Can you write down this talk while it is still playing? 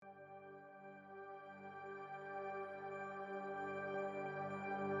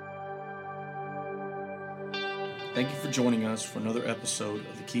Thank you for joining us for another episode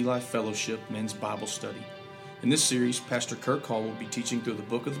of the Key Life Fellowship Men's Bible Study. In this series, Pastor Kirk Hall will be teaching through the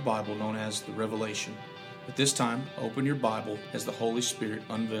book of the Bible known as the Revelation. At this time, open your Bible as the Holy Spirit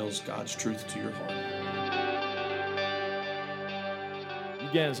unveils God's truth to your heart. You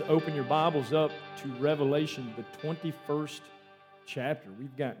guys open your Bibles up to Revelation, the 21st chapter.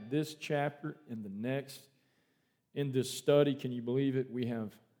 We've got this chapter and the next in this study. Can you believe it? We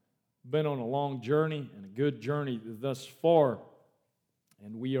have been on a long journey and a good journey thus far.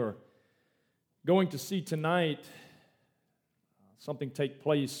 And we are going to see tonight something take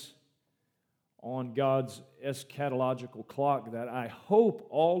place on God's eschatological clock that I hope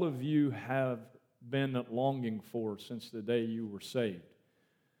all of you have been longing for since the day you were saved.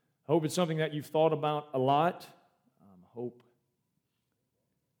 I hope it's something that you've thought about a lot. I hope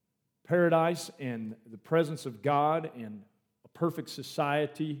paradise and the presence of God and a perfect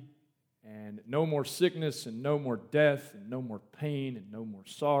society and no more sickness and no more death and no more pain and no more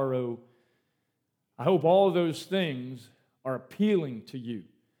sorrow. I hope all of those things are appealing to you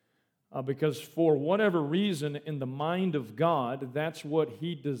because for whatever reason in the mind of God, that's what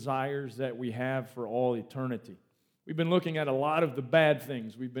He desires that we have for all eternity. We've been looking at a lot of the bad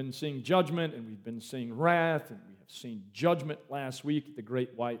things. We've been seeing judgment and we've been seeing wrath and we have seen judgment last week, the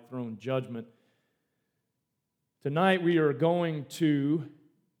great white throne judgment. Tonight we are going to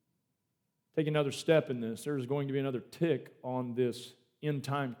take another step in this. There's going to be another tick on this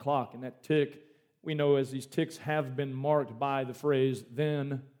end-time clock. And that tick, we know as these ticks have been marked by the phrase,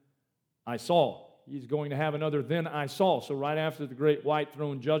 "Then I saw." He's going to have another "Then I saw." So right after the great white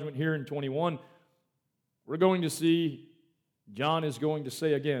throne judgment here in 21, we're going to see, John is going to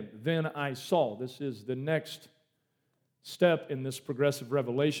say again, "Then I saw." This is the next step in this progressive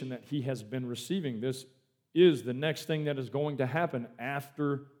revelation that he has been receiving. This is the next thing that is going to happen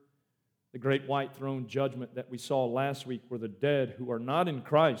after the great white throne judgment that we saw last week, where the dead who are not in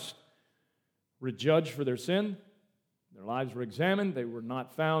Christ were judged for their sin. Their lives were examined. They were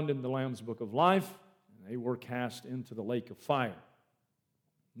not found in the Lamb's Book of Life, and they were cast into the lake of fire.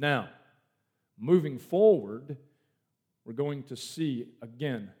 Now, moving forward, we're going to see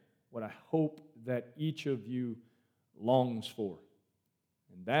again what I hope that each of you longs for,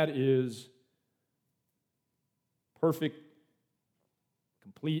 and that is perfect,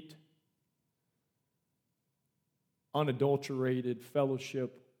 complete, unadulterated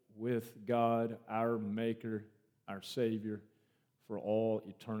fellowship with God, our Maker, our Savior, for all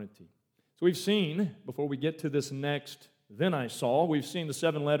eternity. So we've seen, before we get to this next "Then I saw," we've seen the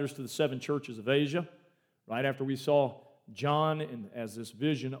 7 letters to the 7 churches of Asia. Right after we saw John, and as this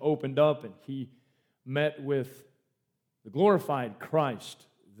vision opened up, and he met with the glorified Christ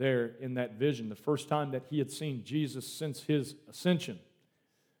there in that vision, the first time that he had seen Jesus since his ascension.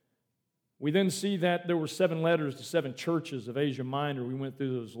 We then see that there were 7 letters to 7 churches of Asia Minor. We went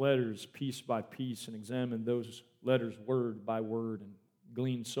through those letters piece by piece and examined those letters word by word and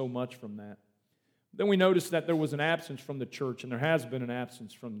gleaned so much from that. Then we noticed that there was an absence from the church, and there has been an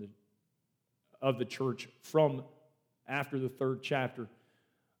absence of the church from after the 3rd chapter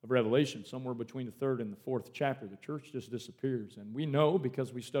of Revelation. Somewhere between the 3rd and the 4th chapter, the church just disappears. And we know,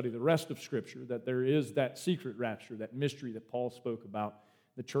 because we study the rest of Scripture, that there is that secret rapture, that mystery that Paul spoke about.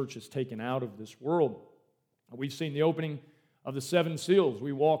 The church is taken out of this world. We've seen the opening of the 7 seals.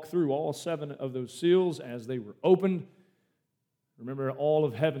 We walked through all 7 of those seals as they were opened. Remember, all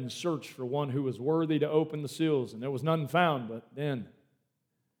of heaven searched for one who was worthy to open the seals, and there was none found. But then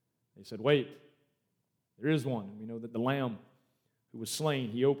they said, "Wait, there is one." And we know that the Lamb who was slain,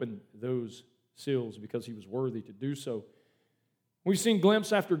 he opened those seals because he was worthy to do so. We've seen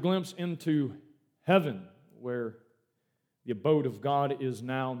glimpse after glimpse into heaven, where the abode of God is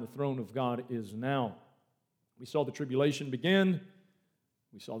now, and the throne of God is now. We saw the tribulation begin.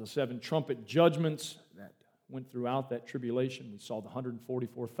 We saw the 7 trumpet judgments that went throughout that tribulation. We saw the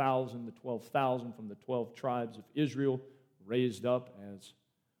 144,000, the 12,000 from the 12 tribes of Israel raised up as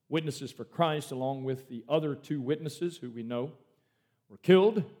witnesses for Christ, along with the other 2 witnesses who we know were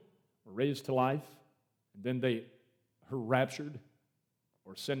killed, were raised to life, and then they were raptured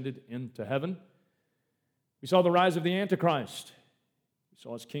or ascended into heaven. We saw the rise of the Antichrist. We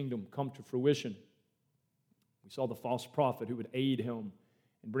saw his kingdom come to fruition. We saw the false prophet who would aid him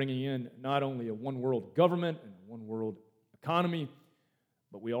in bringing in not only a one-world government and a one-world economy,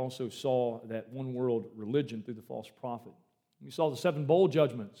 but we also saw that one-world religion through the false prophet. We saw the 7 bowl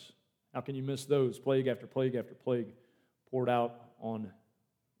judgments. How can you miss those? Plague after plague after plague poured out on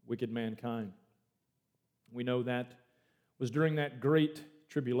wicked mankind. We know that was during that great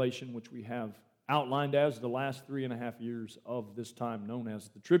tribulation, which we have outlined as the last 3.5 years of this time, known as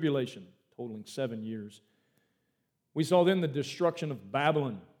the tribulation, totaling 7 years. We saw then the destruction of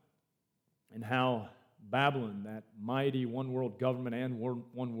Babylon and how Babylon, that mighty one world government and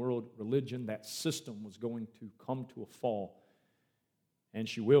one world religion, that system was going to come to a fall. And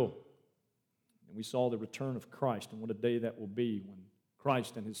she will. And we saw the return of Christ and what a day that will be when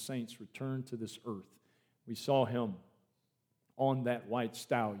Christ and his saints return to this earth. We saw him on that white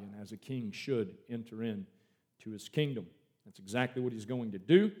stallion as a king should enter into his kingdom. That's exactly what he's going to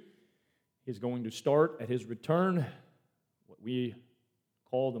do. He's going to start at his return what we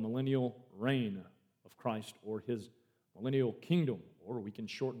call the millennial reign of Christ, or his millennial kingdom, or we can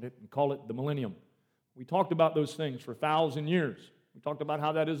shorten it and call it the millennium. We talked about those things for 1,000 years. We talked about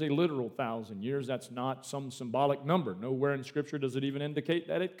how that is a literal 1,000 years. That's not some symbolic number. Nowhere in Scripture does it even indicate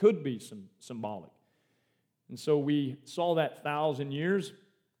that it could be some symbolic. And so we saw that 1,000 years,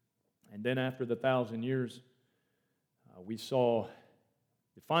 and then after the 1,000 years, we saw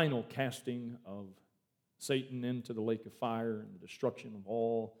the final casting of Satan into the lake of fire and the destruction of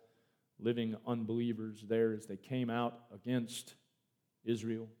all living unbelievers there as they came out against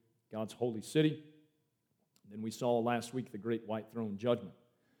Israel, God's holy city. And then we saw last week the great white throne judgment.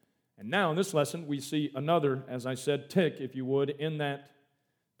 And now in this lesson we see another, as I said, tick, if you would, in that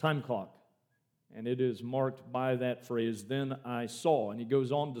time clock. And it is marked by that phrase, then I saw. And he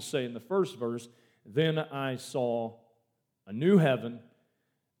goes on to say in the first verse, then I saw a new heaven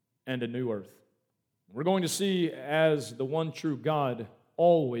and a new earth. We're going to see, as the one true God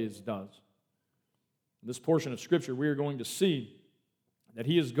always does, in this portion of Scripture, we are going to see that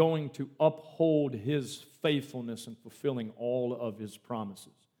he is going to uphold his faithfulness in fulfilling all of his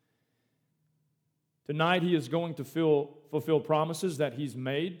promises. Tonight, he is going to fulfill promises that he's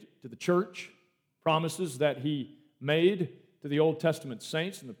made to the church, promises that he made to the Old Testament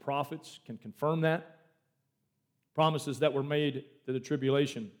saints, and the prophets can confirm that, promises that were made to the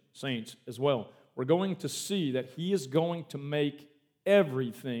tribulation saints as well. We're going to see that he is going to make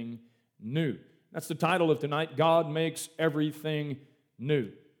everything new. That's the title of tonight, God Makes Everything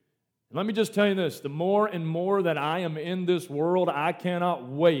New. And let me just tell you this, the more and more that I am in this world, I cannot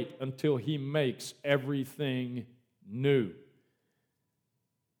wait until he makes everything new.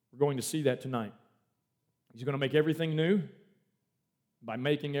 We're going to see that tonight. He's going to make everything new. By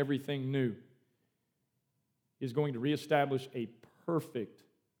making everything new, he's going to reestablish a perfect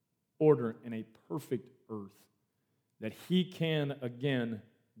order and a perfect earth, that he can again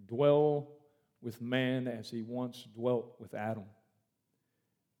dwell with man as he once dwelt with Adam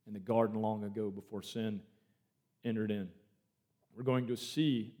in the garden long ago before sin entered in. We're going to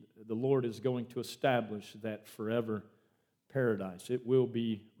see the Lord is going to establish that forever paradise. It will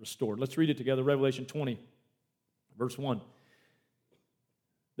be restored. Let's read it together. Revelation 20, verse 1.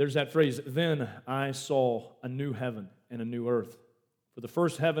 There's that phrase, then I saw a new heaven and a new earth. For the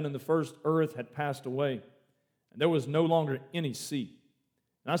first heaven and the first earth had passed away, and there was no longer any sea.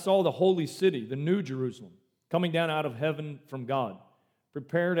 And I saw the holy city, the new Jerusalem, coming down out of heaven from God,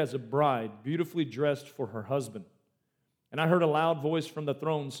 prepared as a bride, beautifully dressed for her husband. And I heard a loud voice from the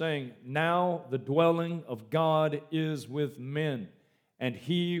throne saying, now the dwelling of God is with men, and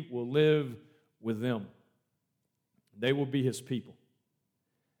he will live with them. They will be his people.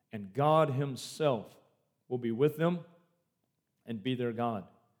 And God himself will be with them and be their God.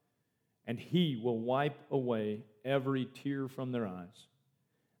 And he will wipe away every tear from their eyes.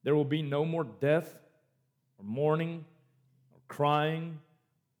 There will be no more death, or mourning, or crying,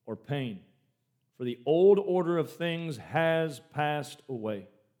 or pain. For the old order of things has passed away.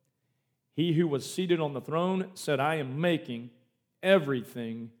 He who was seated on the throne said, I am making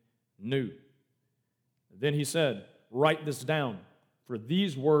everything new. Then he said, write this down, for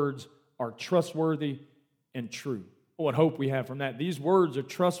these words are trustworthy and true. What hope we have from that. These words are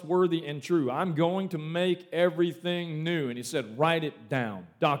trustworthy and true. I'm going to make everything new. And he said, write it down,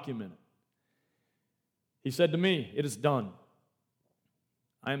 document it. He said to me, it is done.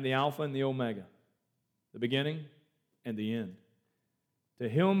 I am the Alpha and the Omega, the beginning and the end. To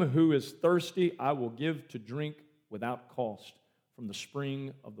him who is thirsty, I will give to drink without cost from the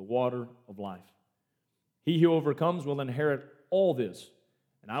spring of the water of life. He who overcomes will inherit all this,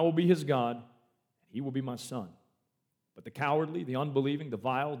 and I will be his God, and he will be my son. But the cowardly, the unbelieving, the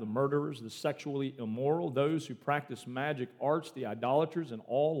vile, the murderers, the sexually immoral, those who practice magic arts, the idolaters, and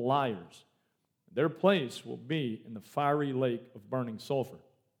all liars, their place will be in the fiery lake of burning sulfur.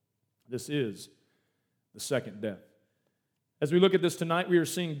 This is the second death. As we look at this tonight, we are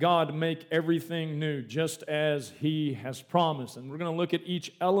seeing God make everything new, just as he has promised. And we're going to look at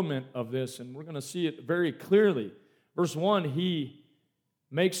each element of this, and we're going to see it very clearly. Verse 1, he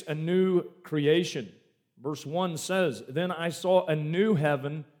makes a new creation. Verse 1 says, then I saw a new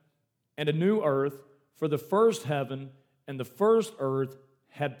heaven and a new earth, For the first heaven and the first earth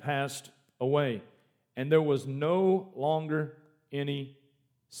had passed away, and there was no longer any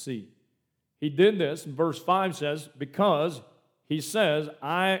sea. He did this, and verse 5 says, because he says,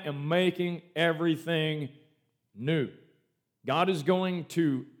 I am making everything new. God is going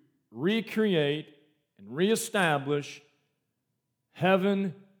to recreate and reestablish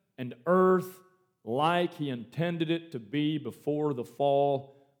heaven and earth like He intended it to be before the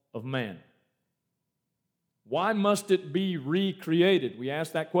fall of man. Why must it be recreated? We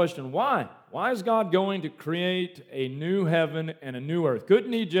ask that question. Why? Why is God going to create a new heaven and a new earth?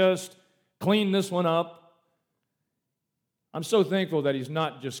 Couldn't He just clean this one up? I'm so thankful that He's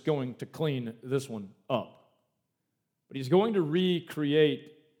not just going to clean this one up, but He's going to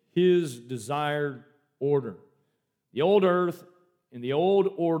recreate His desired order. The old earth and the old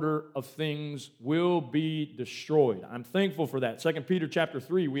order of things will be destroyed. I'm thankful for that. 2 Peter chapter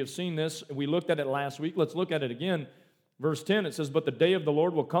 3, we have seen this, and we looked at it last week. Let's look at it again. Verse 10, it says, but the day of the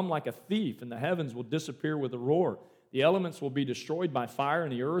Lord will come like a thief, and the heavens will disappear with a roar. The elements will be destroyed by fire,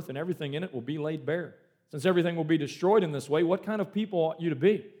 and the earth and everything in it will be laid bare. Since everything will be destroyed in this way, what kind of people ought you to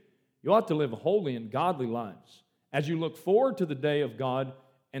be? You ought to live holy and godly lives as you look forward to the day of God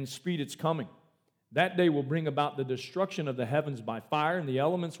and speed its coming. That day will bring about the destruction of the heavens by fire, and the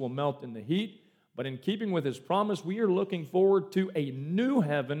elements will melt in the heat. But in keeping with His promise, we are looking forward to a new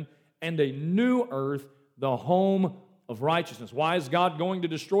heaven and a new earth, the home of righteousness. Why is God going to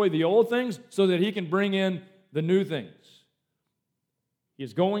destroy the old things? So that He can bring in the new things. He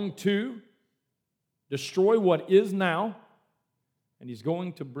is going to destroy what is now, and He's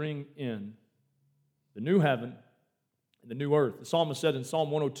going to bring in the new heaven and the new earth. The psalmist said in Psalm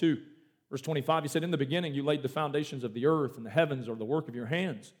 102, Verse 25, he said, in the beginning you laid the foundations of the earth, and the heavens are the work of your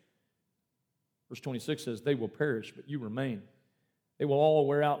hands. Verse 26 says, they will perish, but you remain. They will all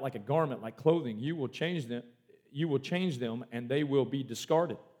wear out like a garment, like clothing. You will change them, and they will be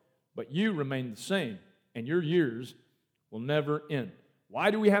discarded. But you remain the same, and your years will never end.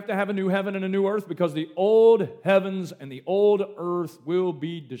 Why do we have to have a new heaven and a new earth? Because the old heavens and the old earth will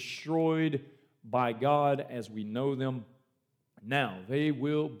be destroyed by God as we know them now. They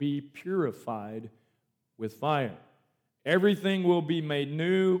will be purified with fire. Everything will be made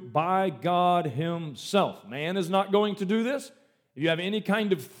new by God Himself. Man is not going to do this. If you have any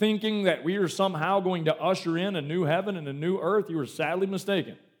kind of thinking that we are somehow going to usher in a new heaven and a new earth, you are sadly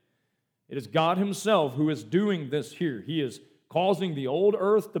mistaken. It is God Himself who is doing this here. He is causing the old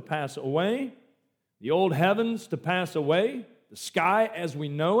earth to pass away, the old heavens to pass away, the sky as we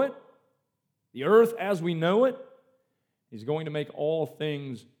know it, the earth as we know it. He's going to make all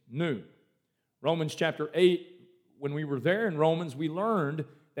things new. Romans chapter 8, when we were there in Romans, we learned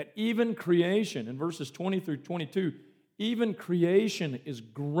that even creation, in verses 20 through 22, even creation is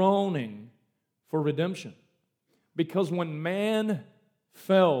groaning for redemption. Because when man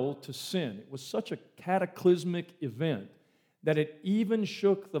fell to sin, it was such a cataclysmic event that it even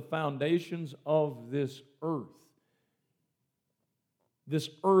shook the foundations of this earth. This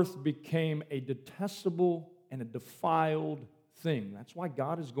earth became a detestable and a defiled thing. That's why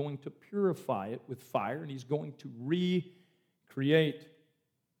God is going to purify it with fire, and He's going to recreate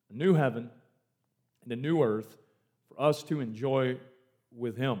a new heaven and a new earth for us to enjoy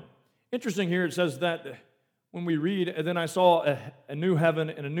with Him. Interesting here, it says that when we read, and then I saw a new heaven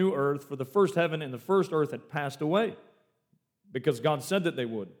and a new earth, for the first heaven and the first earth had passed away, because God said that they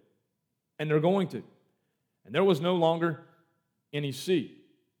would, and they're going to. And there was no longer any sea.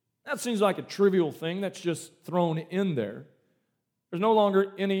 That seems like a trivial thing that's just thrown in there. There's no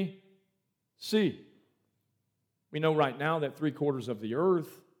longer any sea. We know right now that 3/4 of the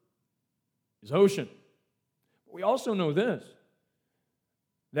earth is ocean. But we also know this,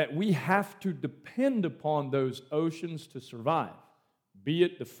 that we have to depend upon those oceans to survive, be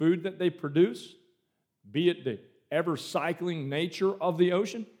it the food that they produce, be it the ever-cycling nature of the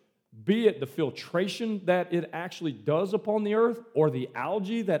ocean, be it the filtration that it actually does upon the earth, or the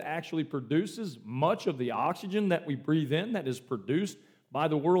algae that actually produces much of the oxygen that we breathe in that is produced by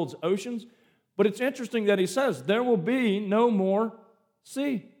the world's oceans. But it's interesting that he says there will be no more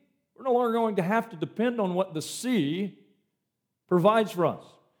sea. We're no longer going to have to depend on what the sea provides for us.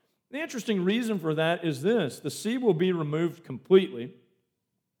 The interesting reason for that is this: the sea will be removed completely,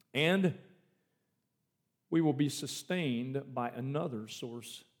 and we will be sustained by another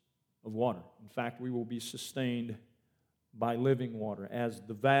source of water. In fact, we will be sustained by living water as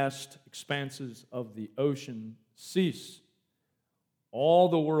the vast expanses of the ocean cease. All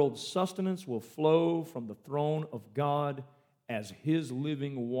the world's sustenance will flow from the throne of God as His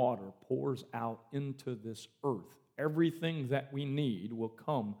living water pours out into this earth. Everything that we need will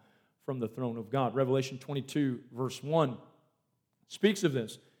come from the throne of God. Revelation 22, verse 1 speaks of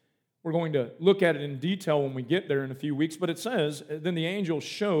this. We're going to look at it in detail when we get there in a few weeks, but it says, "Then the angel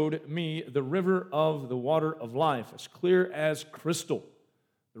showed me the river of the water of life, as clear as crystal."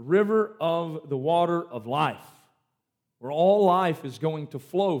 The river of the water of life, where all life is going to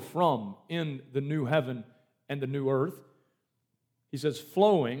flow from in the new heaven and the new earth. He says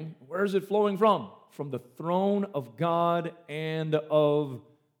flowing. Where is it flowing from? From the throne of God and of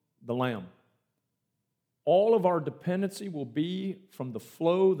the Lamb. All of our dependency will be from the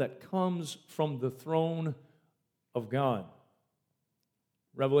flow that comes from the throne of God.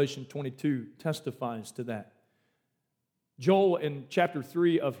 Revelation 22 testifies to that. Joel, in chapter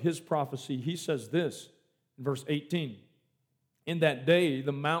 3 of his prophecy, he says this in verse 18. "In that day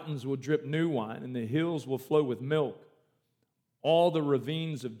the mountains will drip new wine, and the hills will flow with milk. All the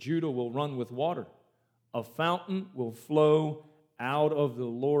ravines of Judah will run with water. A fountain will flow out of the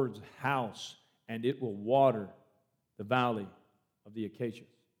Lord's house, and it will water the valley of the acacias."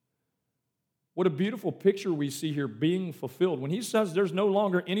 What a beautiful picture we see here being fulfilled. When he says there's no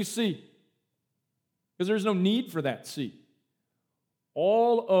longer any sea, because there's no need for that sea.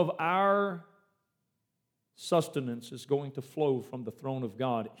 All of our sustenance is going to flow from the throne of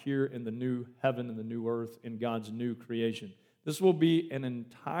God here in the new heaven and the new earth in God's new creation. This will be an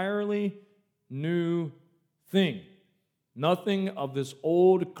entirely new thing. Nothing of this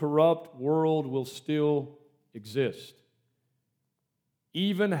old, corrupt world will still exist.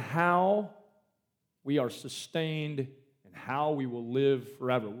 Even how we are sustained and how we will live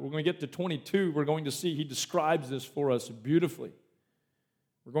forever. We're going to get to 22. We're going to see he describes this for us beautifully.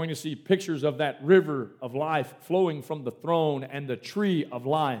 We're going to see pictures of that river of life flowing from the throne and the tree of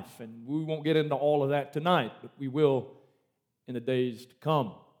life. And we won't get into all of that tonight, but we will in the days to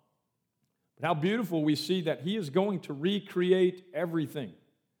come. But how beautiful we see that he is going to recreate everything.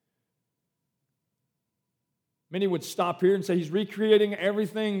 Many would stop here and say he's recreating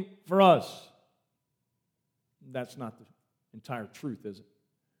everything for us. That's not the entire truth, is it?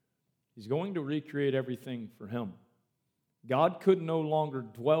 He's going to recreate everything for him. God could no longer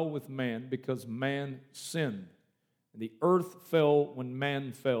dwell with man because man sinned. The earth fell when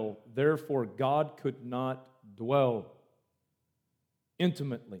man fell. Therefore, God could not dwell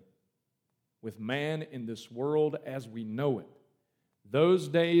intimately with man in this world as we know it. Those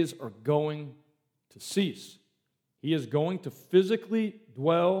days are going to cease. He is going to physically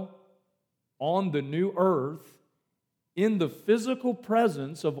dwell on the new earth in the physical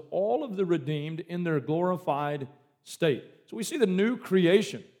presence of all of the redeemed in their glorified state. So we see the new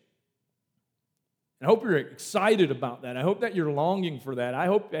creation. I hope you're excited about that. I hope that you're longing for that. I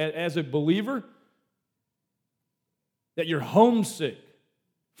hope as a believer that you're homesick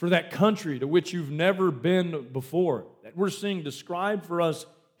for that country to which you've never been before. That we're seeing described for us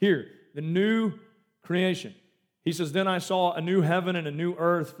here, the new creation. He says, "Then I saw a new heaven and a new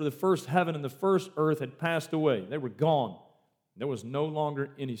earth, for the first heaven and the first earth had passed away." They were gone. There was no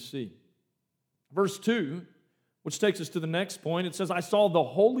longer any sea. Verse 2, which takes us to the next point, it says, "I saw the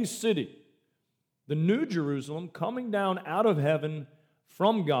holy city, the new Jerusalem, coming down out of heaven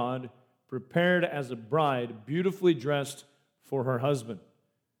from God, prepared as a bride, beautifully dressed for her husband."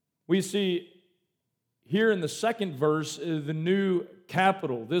 We see here in the second verse the new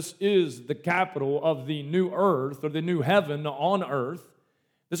capital. This is the capital of the new earth, or the new heaven on earth.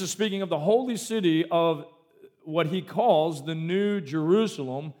 This is speaking of the holy city of what he calls the new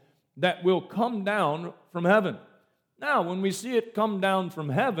Jerusalem that will come down from heaven. Now, when we see it come down from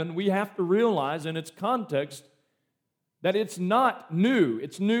heaven, we have to realize in its context that it's not new.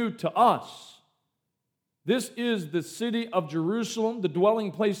 It's new to us. This is the city of Jerusalem, the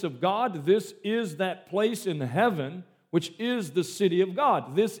dwelling place of God. This is that place in heaven, which is the city of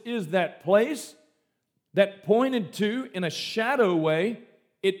God. This is that place that pointed to, in a shadow way,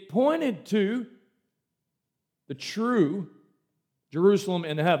 it pointed to the true Jerusalem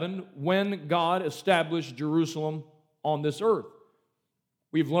in heaven when God established Jerusalem on this earth.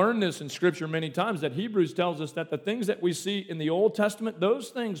 We've learned this in Scripture many times, that Hebrews tells us that the things that we see in the Old Testament, those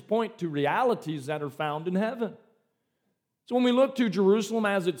things point to realities that are found in heaven. So when we look to Jerusalem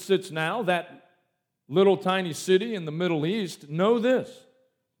as it sits now, that little tiny city in the Middle East, know this: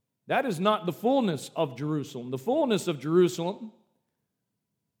 that is not the fullness of Jerusalem. The fullness of Jerusalem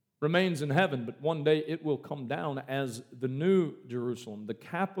remains in heaven, but one day it will come down as the new Jerusalem, the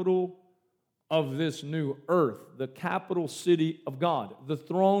capital of this new earth, the capital city of God, the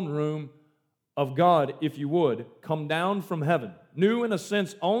throne room of God, if you would, come down from heaven. New in a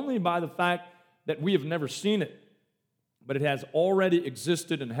sense only by the fact that we have never seen it, but it has already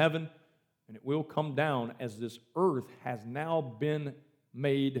existed in heaven, and it will come down as this earth has now been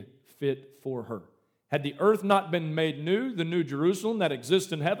made fit for her. Had the earth not been made new, the new Jerusalem that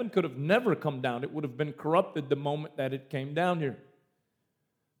exists in heaven could have never come down. It would have been corrupted the moment that it came down here.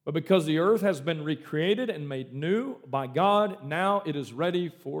 But because the earth has been recreated and made new by God, now it is ready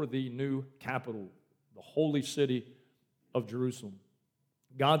for the new capital, the holy city of Jerusalem,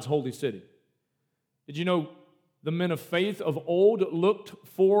 God's holy city. Did you know the men of faith of old looked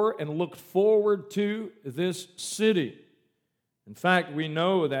for and looked forward to this city? In fact, we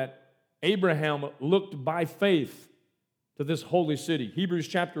know that Abraham looked by faith to this holy city. Hebrews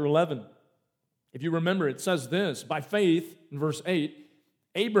chapter 11, if you remember, it says this, by faith, in verse 8,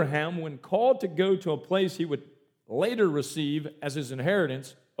 Abraham, when called to go to a place he would later receive as his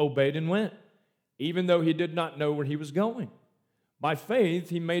inheritance, obeyed and went, even though he did not know where he was going. By faith,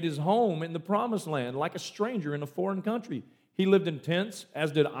 he made his home in the promised land like a stranger in a foreign country. He lived in tents,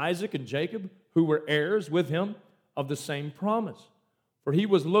 as did Isaac and Jacob, who were heirs with him of the same promise. For he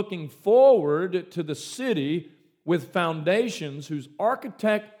was looking forward to the city with foundations, whose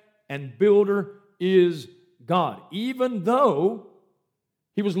architect and builder is God. Even though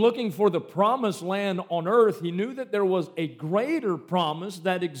he was looking for the promised land on earth, he knew that there was a greater promise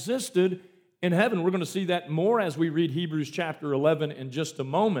that existed in heaven. We're going to see that more as we read Hebrews chapter 11 in just a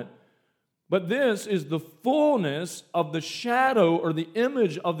moment. But this is the fullness of the shadow or the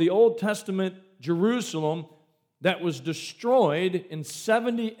image of the Old Testament Jerusalem that was destroyed in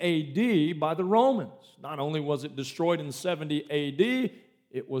 70 A.D. by the Romans. Not only was it destroyed in 70 A.D.,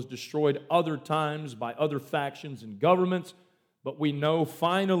 it was destroyed other times by other factions and governments. But we know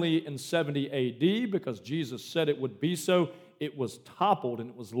finally in 70 A.D., because Jesus said it would be so, it was toppled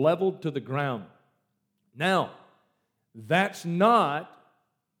and it was leveled to the ground. Now, that's not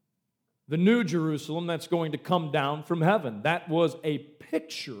the new Jerusalem that's going to come down from heaven. That was a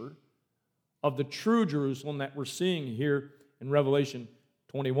picture of the true Jerusalem that we're seeing here in Revelation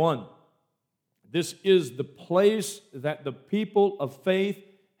 21. This is the place that the people of faith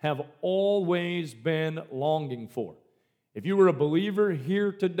have always been longing for. If you were a believer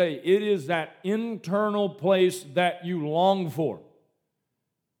here today, it is that internal place that you long for.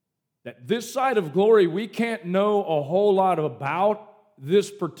 That this side of glory, we can't know a whole lot about this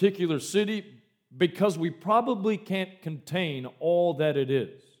particular city because we probably can't contain all that it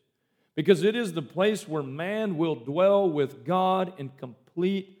is. Because it is the place where man will dwell with God in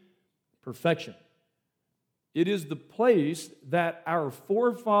complete perfection. It is the place that our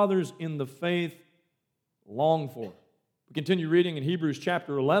forefathers in the faith long for. We continue reading in Hebrews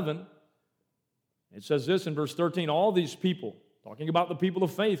chapter 11. It says this in verse 13, all these people, talking about the people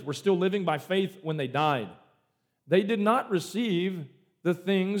of faith, were still living by faith when they died. They did not receive the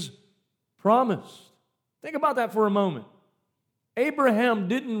things promised. Think about that for a moment. Abraham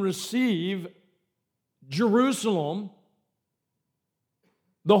didn't receive Jerusalem,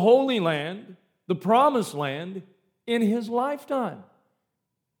 the Holy Land, the Promised Land, in his lifetime.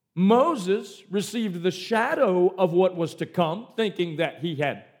 Moses received the shadow of what was to come, thinking that he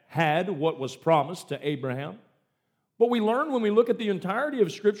had what was promised to Abraham. But we learn when we look at the entirety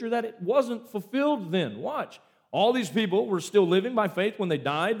of Scripture that it wasn't fulfilled then. Watch. All these people were still living by faith when they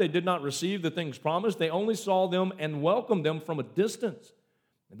died. They did not receive the things promised. They only saw them and welcomed them from a distance.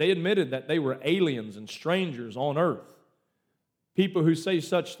 They admitted that they were aliens and strangers on earth. People who say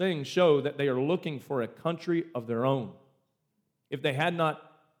such things show that they are looking for a country of their own. If they had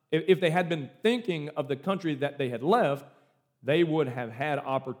been thinking of the country that they had left, they would have had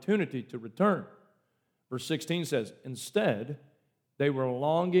opportunity to return. Verse 16 says, instead, they were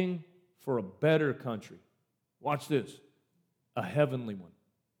longing for a better country. Watch this, a heavenly one.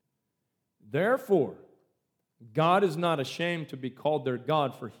 Therefore, God is not ashamed to be called their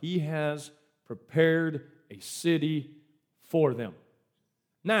God, for he has prepared a city for them.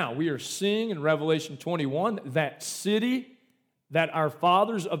 Now, we are seeing in Revelation 21 that city that our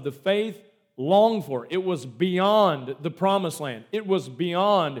fathers of the faith longed for. It was beyond the promised land. It was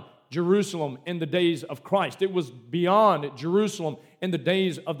beyond Jerusalem in the days of Christ. It was beyond Jerusalem in the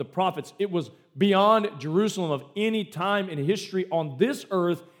days of the prophets. It was beyond Jerusalem of any time in history on this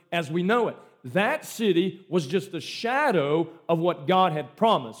earth as we know it. That city was just a shadow of what God had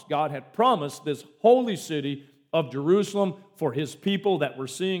promised. God had promised this holy city of Jerusalem for his people that we're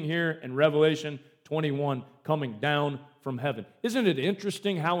seeing here in Revelation 21 coming down from heaven. Isn't it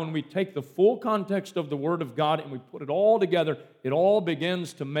interesting how when we take the full context of the Word of God and we put it all together, it all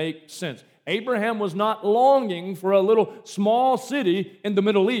begins to make sense. Abraham was not longing for a little small city in the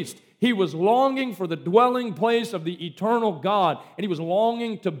Middle East. He was longing for the dwelling place of the eternal God, and he was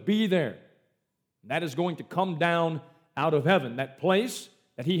longing to be there. That is going to come down out of heaven. That place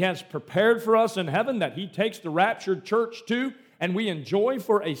that he has prepared for us in heaven, that he takes the raptured church to, and we enjoy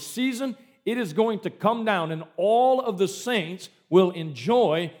for a season, it is going to come down, and all of the saints will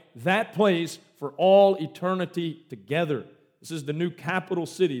enjoy that place for all eternity together. This is the new capital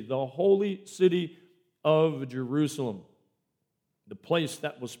city, the holy city of Jerusalem, the place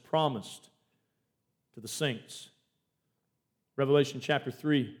that was promised to the saints. Revelation chapter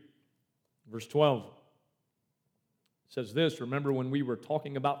 3, verse 12 says this. Remember when we were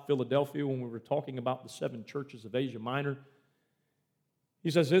talking about Philadelphia, when we were talking about the 7 churches of Asia Minor? He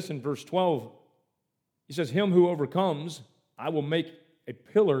says this in verse 12. He says, him who overcomes, I will make a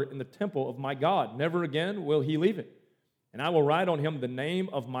pillar in the temple of my God. Never again will he leave it. And I will write on him the name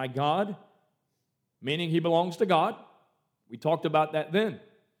of my God, meaning he belongs to God. We talked about that then.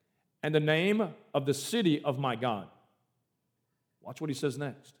 And the name of the city of my God. Watch what he says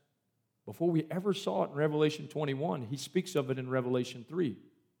next. Before we ever saw it in Revelation 21, he speaks of it in Revelation 3.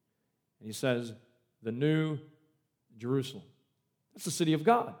 And he says, the new Jerusalem. That's the city of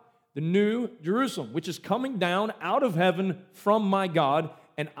God. The new Jerusalem, which is coming down out of heaven from my God,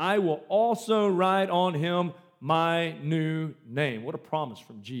 and I will also write on him my new name. What a promise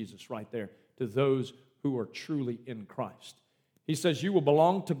from Jesus right there to those who are truly in Christ. He says, you will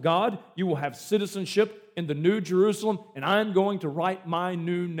belong to God, you will have citizenship in the new Jerusalem, and I'm going to write my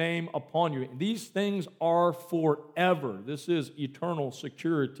new name upon you. And these things are forever. This is eternal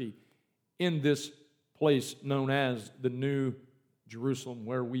security in this place known as the new Jerusalem,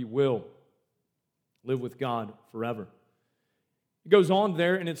 where we will live with God forever. It goes on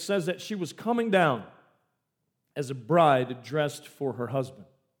there, and it says that she was coming down as a bride dressed for her husband.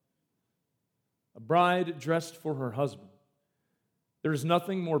 A bride dressed for her husband. There's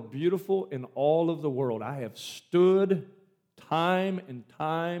nothing more beautiful in all of the world. I have stood time and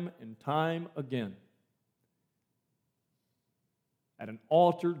time and time again at an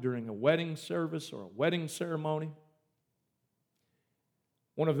altar during a wedding service or a wedding ceremony.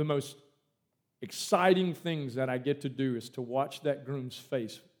 One of the most exciting things that I get to do is to watch that groom's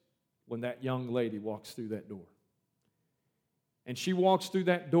face when that young lady walks through that door. And she walks through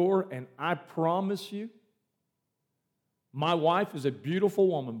that door, and I promise you, my wife is a beautiful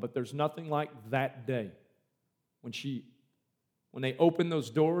woman, but there's nothing like that day when they opened those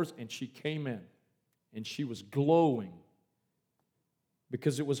doors and she came in and she was glowing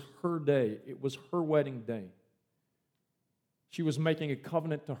because it was her day. It was her wedding day. She was making a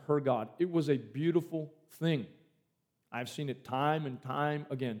covenant to her God. It was a beautiful thing. I've seen it time and time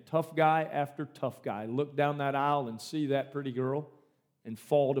again. Tough guy after tough guy look down that aisle and see that pretty girl and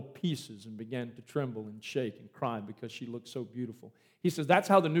fall to pieces and begin to tremble and shake and cry because she looked so beautiful. He says that's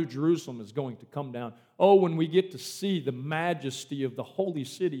how the new Jerusalem is going to come down. Oh, when we get to see the majesty of the holy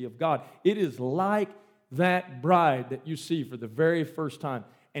city of God, it is like that bride that you see for the very first time,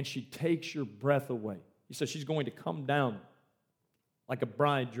 and she takes your breath away. He says she's going to come down like a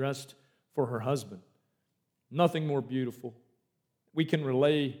bride dressed for her husband. Nothing more beautiful. We can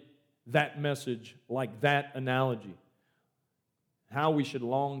relay that message like that analogy. How we should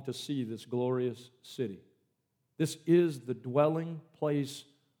long to see this glorious city. This is the dwelling place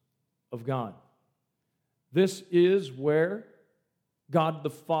of God. This is where God the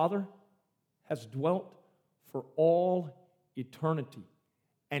Father has dwelt for all eternity.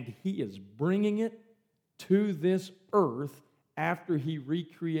 And He is bringing it to this earth after He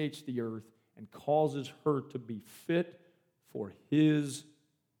recreates the earth and causes her to be fit for His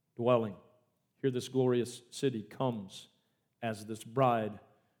dwelling. Here this glorious city comes as this bride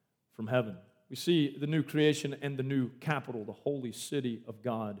from heaven. We see the new creation and the new capital, the holy city of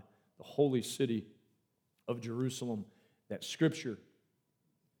God, the holy city of Jerusalem, that Scripture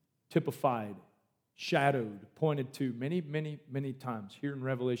typified, shadowed, pointed to many, many, many times here in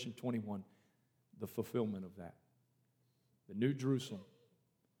Revelation 21, the fulfillment of that. The new Jerusalem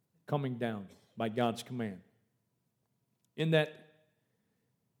coming down by God's command. In that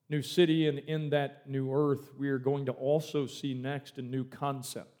new city and in that new earth, we are going to also see next a new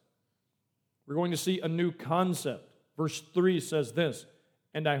concept. We're going to see a new concept. Verse 3 says this,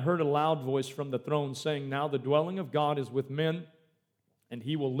 "And I heard a loud voice from the throne saying, 'Now the dwelling of God is with men, and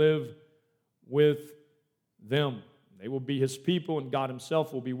He will live with them. They will be His people, and God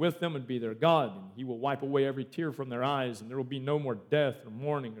Himself will be with them and be their God. And He will wipe away every tear from their eyes, and there will be no more death or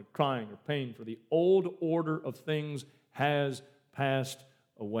mourning or crying or pain, for the old order of things has passed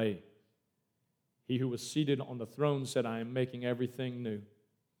away.' He who was seated on the throne said, 'I am making everything new.'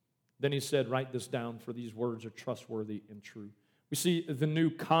 Then He said, 'Write this down, for these words are trustworthy and true.'" We see the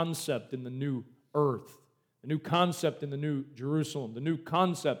new concept in the new earth, the new concept in the new Jerusalem, the new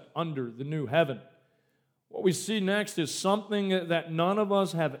concept under the new heaven. What we see next is something that none of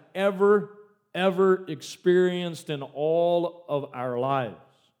us have ever ever experienced in all of our lives.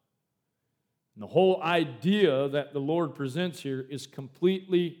 And the whole idea that the Lord presents here is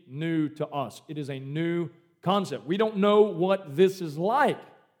completely new to us. It is a new concept. We don't know what this is like.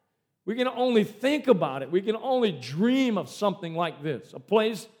 We can only think about it. We can only dream of something like this, a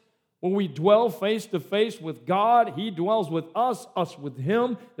place where we dwell face to face with God. He dwells with us with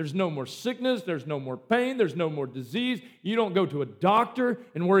Him. There's no more sickness. There's no more pain. There's no more disease. You don't go to a doctor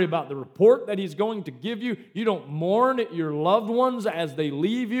and worry about the report that he's going to give you. You don't mourn your loved ones as they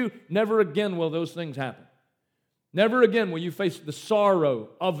leave you. Never again will those things happen. Never again will you face the sorrow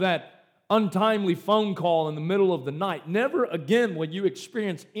of that untimely phone call in the middle of the night. Never again will you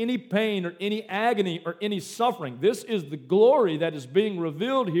experience any pain or any agony or any suffering. This is the glory that is being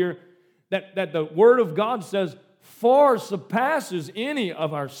revealed here that the Word of God says far surpasses any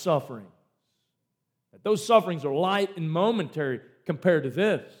of our suffering. That those sufferings are light and momentary compared to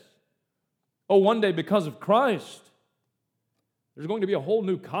this. Oh, one day because of Christ, there's going to be a whole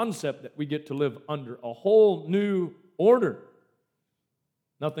new concept that we get to live under, a whole new order.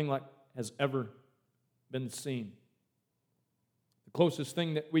 Nothing like has ever been seen. The closest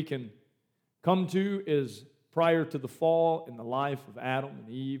thing that we can come to is prior to the fall in the life of Adam and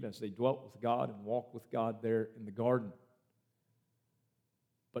Eve as they dwelt with God and walked with God there in the garden.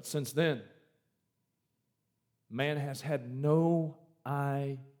 But since then, man has had no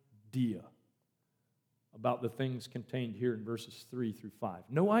idea about the things contained here in verses 3 through 5.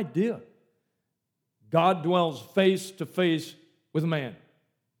 No idea. God dwells face to face with man.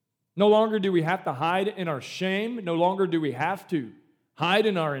 No longer do we have to hide in our shame. No longer do we have to hide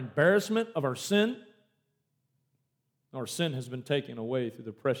in our embarrassment of our sin. Our sin has been taken away through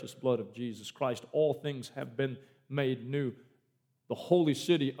the precious blood of Jesus Christ. All things have been made new. The holy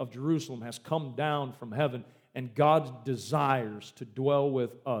city of Jerusalem has come down from heaven, and God desires to dwell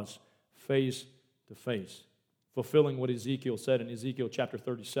with us face to face, fulfilling what Ezekiel said in Ezekiel chapter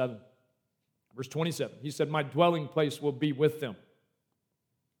 37, verse 27. He said, "My dwelling place will be with them.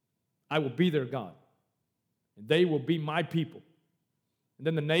 I will be their God, and they will be my people. And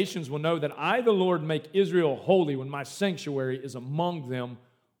then the nations will know that I, the Lord, make Israel holy when my sanctuary is among them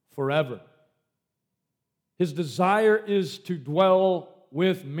forever." His desire is to dwell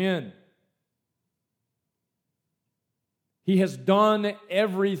with men. He has done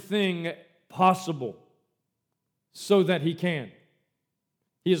everything possible so that He can.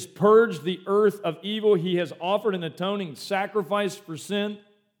 He has purged the earth of evil. He has offered an atoning sacrifice for sin.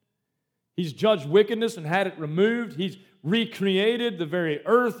 He's judged wickedness and had it removed. He's recreated the very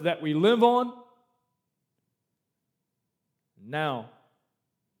earth that we live on. Now,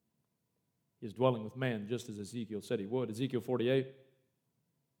 He is dwelling with man, just as Ezekiel said He would. Ezekiel 48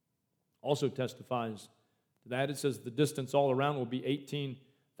 also testifies to that. It says the distance all around will be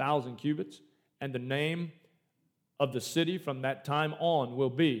 18,000 cubits, and the name of the city from that time on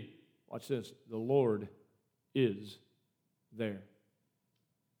will be, watch this, the Lord is there.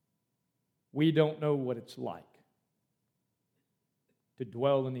 We don't know what it's like to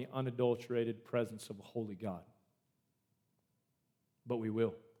dwell in the unadulterated presence of a holy God. But we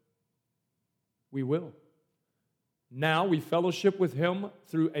will. We will. Now we fellowship with Him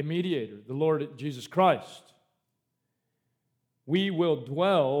through a mediator, the Lord Jesus Christ. We will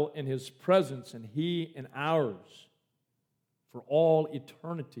dwell in His presence and He in ours for all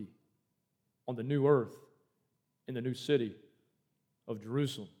eternity on the new earth in the new city of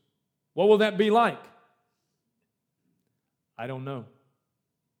Jerusalem. What will that be like? I don't know.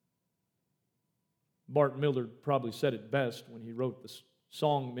 Bart Millard probably said it best when he wrote this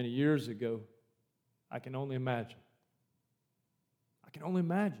song many years ago. I can only imagine. I can only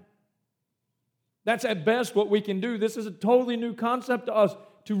imagine. That's at best what we can do. This is a totally new concept to us,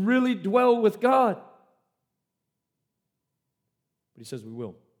 to really dwell with God. But He says we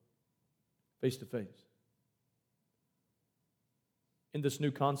will, face to face. In this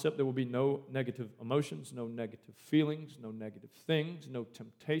new concept, there will be no negative emotions, no negative feelings, no negative things, no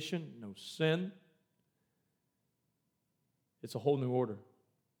temptation, no sin. It's a whole new order.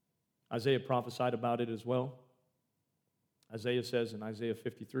 Isaiah prophesied about it as well. Isaiah says in Isaiah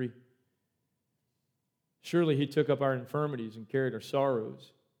 53, "Surely He took up our infirmities and carried our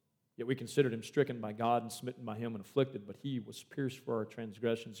sorrows, yet we considered Him stricken by God and smitten by Him and afflicted, but He was pierced for our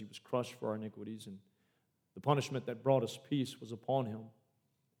transgressions, He was crushed for our iniquities, and the punishment that brought us peace was upon Him,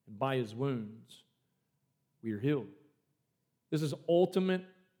 and by His wounds we are healed." This is ultimate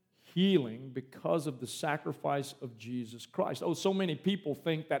healing because of the sacrifice of Jesus Christ. Oh, so many people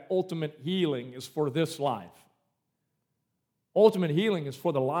think that ultimate healing is for this life. Ultimate healing is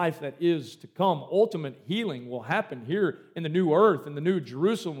for the life that is to come. Ultimate healing will happen here in the new earth, in the new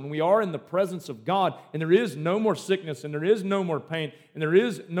Jerusalem, when we are in the presence of God, and there is no more sickness, and there is no more pain, and there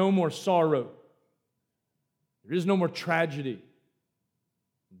is no more sorrow. There is no more tragedy,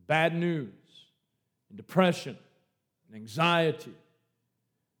 bad news, and depression, and anxiety.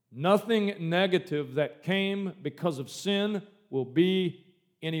 Nothing negative that came because of sin will be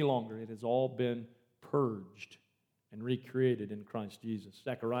any longer. It has all been purged and recreated in Christ Jesus.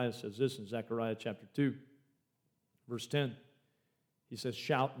 Zechariah says this in Zechariah chapter 2, verse 10. He says,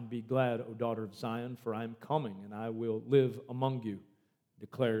 "Shout and be glad, O daughter of Zion, for I am coming, and I will live among you,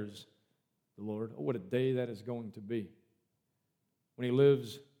 declares the Lord." Oh, what a day that is going to be when He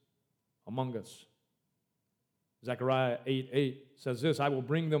lives among us. Zechariah 8:8 says this, "I will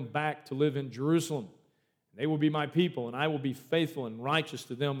bring them back to live in Jerusalem. They will be my people, and I will be faithful and righteous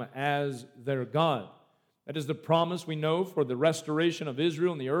to them as their God." That is the promise we know for the restoration of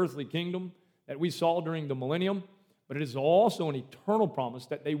Israel and the earthly kingdom that we saw during the millennium. But it is also an eternal promise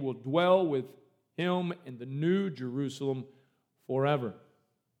that they will dwell with Him in the new Jerusalem forever.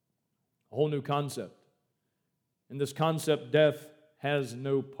 A whole new concept. In this concept, death has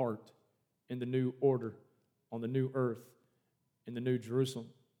no part in the new order on the new earth in the new Jerusalem.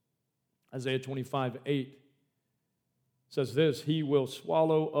 Isaiah 25:8 says this, "He will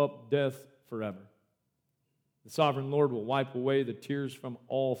swallow up death forever. The sovereign Lord will wipe away the tears from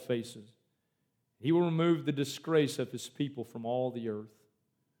all faces. He will remove the disgrace of His people from all the earth.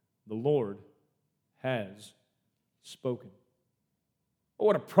 The Lord has spoken." Oh,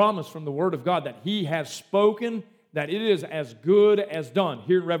 what a promise from the Word of God that He has spoken, that it is as good as done.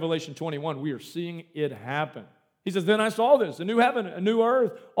 Here in Revelation 21, we are seeing it happen. He says, "Then I saw this, a new heaven, a new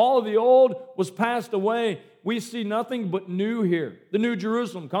earth. All of the old was passed away. We see nothing but new here. The new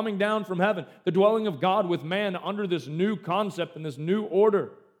Jerusalem coming down from heaven, the dwelling of God with man under this new concept and this new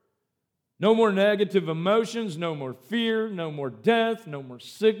order. No more negative emotions, no more fear, no more death, no more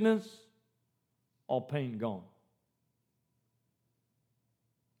sickness. All pain gone.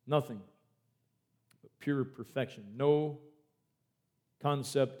 Nothing but pure perfection. No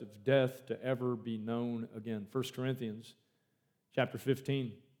concept of death to ever be known again." 1 Corinthians chapter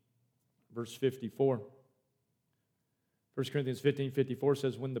 15, verse 54. 1 Corinthians 15:54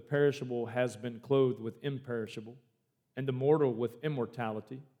 says, "When the perishable has been clothed with imperishable, and the mortal with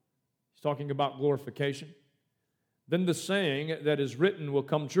immortality," he's talking about glorification, "then the saying that is written will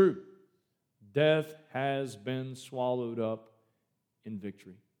come true. Death has been swallowed up in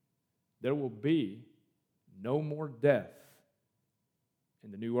victory." There will be no more death in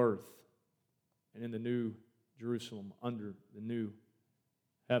the new earth and in the new Jerusalem under the new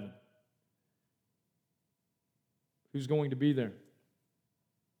heaven. Who's going to be there?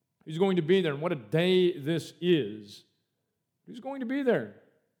 Who's going to be there? And what a day this is. Who's going to be there?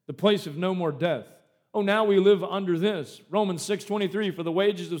 The place of no more death. Oh, now we live under this. Romans 6:23, "For the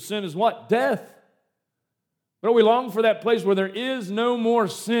wages of sin is" what? Death. But we long for that place where there is no more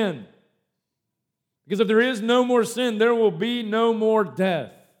sin. Because if there is no more sin, there will be no more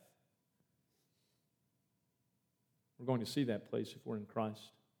death. We're going to see that place if we're in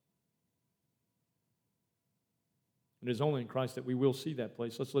Christ. It is only in Christ that we will see that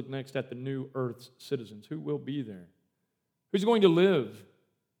place. Let's look next at the new earth's citizens. Who will be there? Who's going to live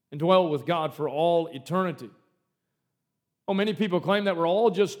and dwell with God for all eternity? Oh, many people claim that we're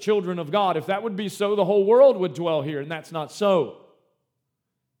all just children of God. If that would be so, the whole world would dwell here, and that's not so.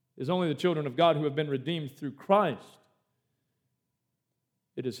 It is only the children of God who have been redeemed through Christ.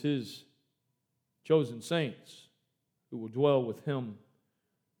 It is His chosen saints who will dwell with Him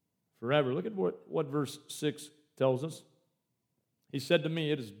forever. Look at what verse 6 tells us. "He said to me,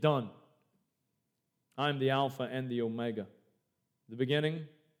 'It is done. I am the Alpha and the Omega, the beginning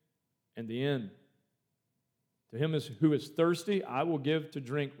and the end. To him who is thirsty, I will give to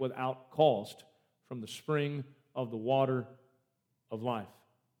drink without cost from the spring of the water of life.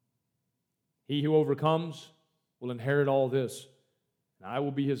 He who overcomes will inherit all this, and I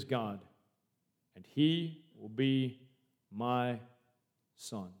will be his God, and he will be my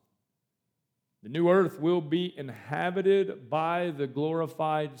son.'" The new earth will be inhabited by the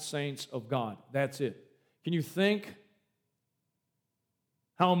glorified saints of God. That's it. Can you think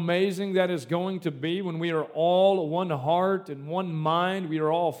how amazing that is going to be when we are all one heart and one mind? We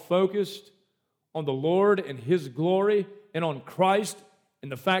are all focused on the Lord and His glory and on Christ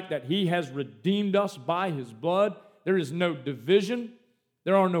and the fact that He has redeemed us by His blood. There is no division.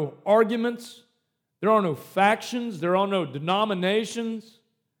 There are no arguments. There are no factions. There are no denominations.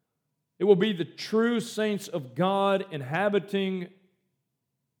 It will be the true saints of God inhabiting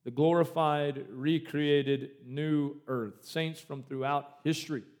the glorified, recreated new earth. Saints from throughout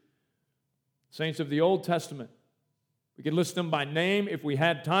history. Saints of the Old Testament. We could list them by name if we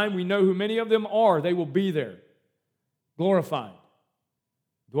had time. We know who many of them are. They will be there. Glorified.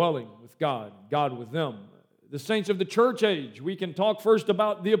 Dwelling with God, God with them. The saints of the church age. We can talk first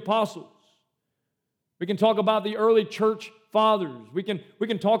about the apostles. We can talk about the early church fathers. We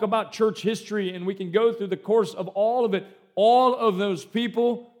can talk about church history, and we can go through the course of all of it. All of those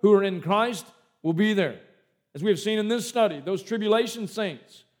people who are in Christ will be there. As we have seen in this study, those tribulation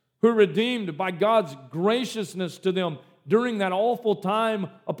saints who are redeemed by God's graciousness to them during that awful time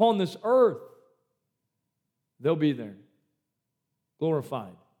upon this earth, they'll be there,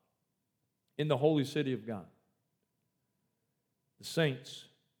 glorified in the holy city of God. The saints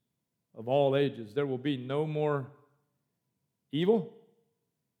of all ages, there will be no more evil,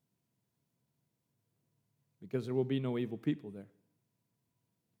 because there will be no evil people there.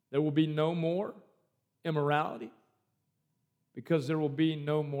 There will be no more immorality, because there will be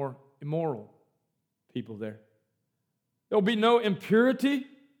no more immoral people there. There will be no impurity,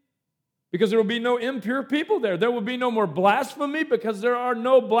 because there will be no impure people there. There will be no more blasphemy, because there are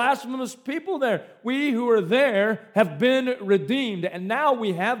no blasphemous people there. We who are there have been redeemed, and now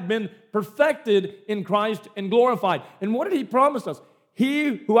we have been perfected in Christ and glorified. And what did He promise us?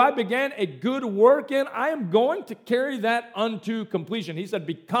 He who I began a good work in, I am going to carry that unto completion. He said,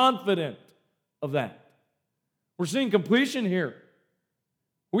 be confident of that. We're seeing completion here.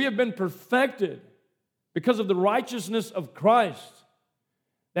 We have been perfected because of the righteousness of Christ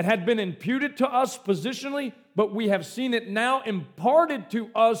that had been imputed to us positionally, but we have seen it now imparted to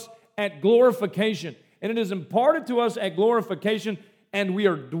us at glorification. And it is imparted to us at glorification, and we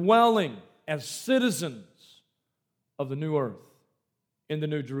are dwelling as citizens of the new earth in the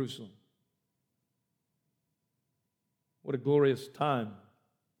New Jerusalem. What a glorious time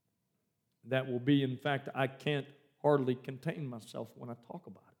that will be. In fact, I can't hardly contain myself when I talk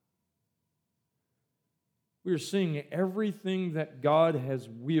about it. We are seeing everything that God has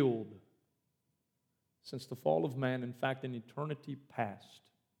willed since the fall of man, in fact, in eternity past,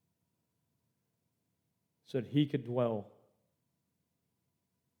 so that He could dwell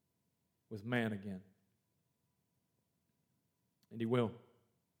with man again. And He will.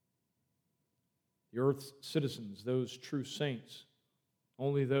 The earth's citizens, those true saints,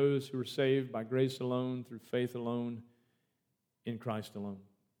 only those who are saved by grace alone, through faith alone, in Christ alone.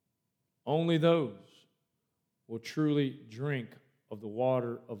 Only those will truly drink of the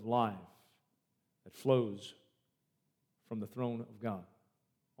water of life that flows from the throne of God.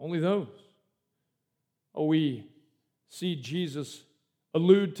 Only those. Oh, we see Jesus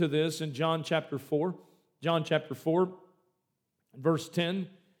allude to this in John chapter 4. John chapter 4, verse 10,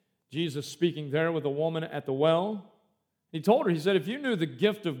 Jesus speaking there with a woman at the well. He told her, He said, if you knew the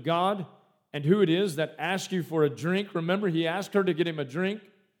gift of God and who it is that asks you for a drink. Remember, He asked her to get him a drink.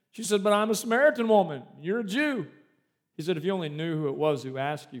 She said, but I'm a Samaritan woman. You're a Jew. He said, if you only knew who it was who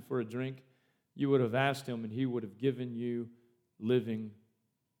asked you for a drink, you would have asked Him, and He would have given you living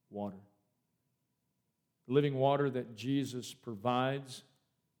water. Living water that Jesus provides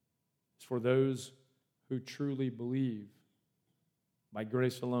is for those who truly believe. By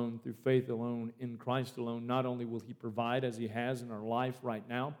grace alone, through faith alone, in Christ alone. Not only will He provide as He has in our life right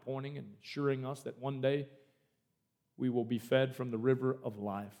now, pointing and assuring us that one day we will be fed from the river of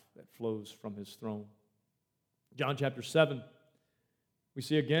life that flows from His throne. John chapter 7, we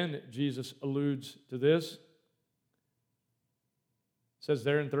see again that Jesus alludes to this. It says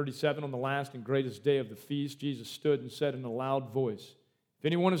there in 37, on the last and greatest day of the feast, Jesus stood and said in a loud voice, if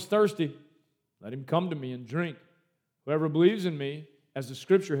anyone is thirsty, let him come to me and drink. Whoever believes in me, as the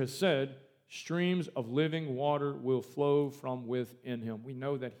Scripture has said, streams of living water will flow from within him. We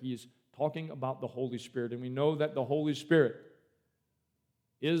know that he is talking about the Holy Spirit, and we know that the Holy Spirit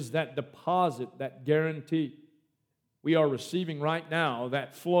is that deposit, that guarantee. We are receiving right now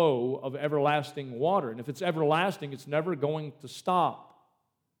that flow of everlasting water. And if it's everlasting, it's never going to stop.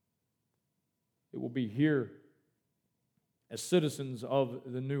 It will be here as citizens of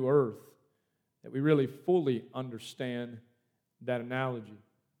the new earth that we really fully understand that analogy.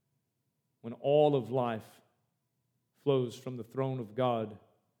 When all of life flows from the throne of God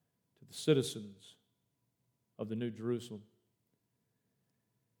to the citizens of the New Jerusalem.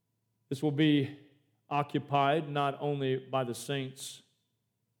 This will be occupied not only by the saints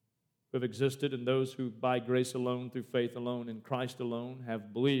who have existed and those who by grace alone, through faith alone, in Christ alone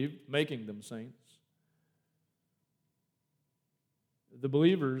have believed, making them saints. The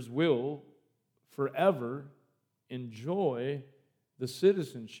believers will forever enjoy the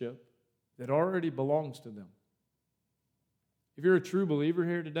citizenship that already belongs to them. If you're a true believer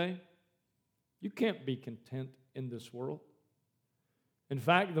here today, you can't be content in this world. In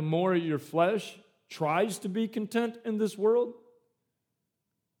fact, the more your flesh tries to be content in this world,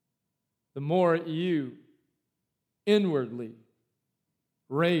 the more you inwardly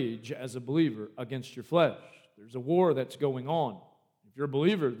rage as a believer against your flesh. There's a war that's going on. If you're a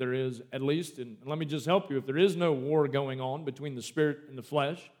believer, there is at least, and let me just help you, if there is no war going on between the spirit and the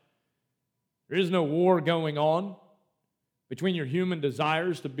flesh, there is no war going on between your human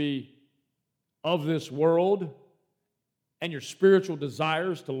desires to be of this world and your spiritual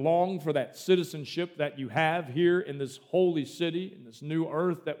desires to long for that citizenship that you have here in this holy city, in this new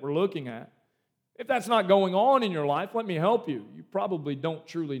earth that we're looking at. If that's not going on in your life, let me help you. You probably don't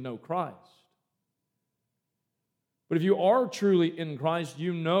truly know Christ. But if you are truly in Christ,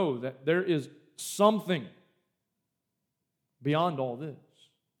 you know that there is something beyond all this.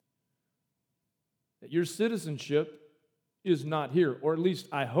 That your citizenship is not here, or at least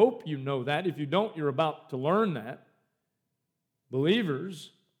I hope you know that. If you don't, you're about to learn that.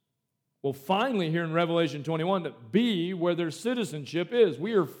 Believers will finally, here in Revelation 21, to be where their citizenship is.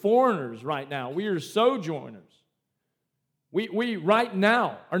 We are foreigners right now. We are sojourners. We right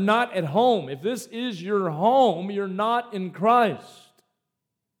now are not at home. If this is your home, you're not in Christ.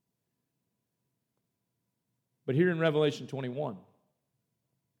 But here in Revelation 21,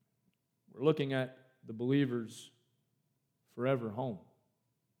 we're looking at the believer's forever home,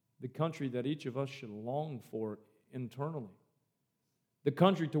 the country that each of us should long for internally, the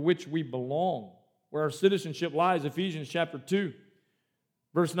country to which we belong, where our citizenship lies. Ephesians chapter 2,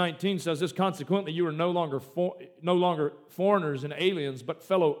 verse 19 says this, consequently, you are no longer foreigners and aliens, but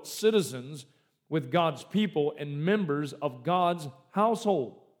fellow citizens with God's people and members of God's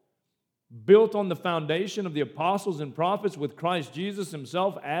household, built on the foundation of the apostles and prophets with Christ Jesus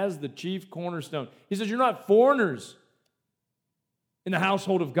himself as the chief cornerstone. He says, you're not foreigners in the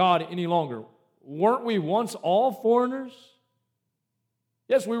household of God any longer. Weren't we once all foreigners?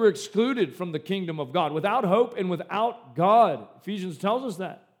 Yes, we were excluded from the kingdom of God, without hope and without God. Ephesians tells us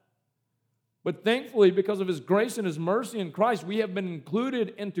that. But thankfully, because of His grace and His mercy in Christ, we have been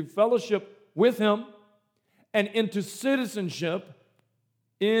included into fellowship with Him and into citizenship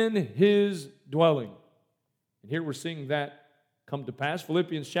in His dwelling. And here we're seeing that come to pass.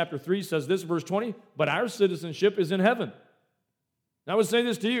 Philippians chapter 3 says this, verse 20, but our citizenship is in heaven. Now I would say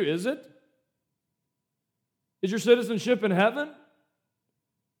this to you, is it? Is your citizenship in heaven?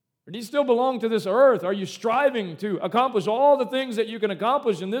 Or do you still belong to this earth? Are you striving to accomplish all the things that you can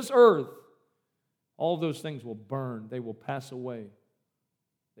accomplish in this earth? All those things will burn. They will pass away.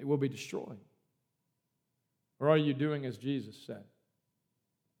 They will be destroyed. Or are you doing as Jesus said?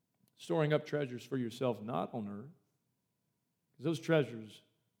 Storing up treasures for yourself not on earth, because those treasures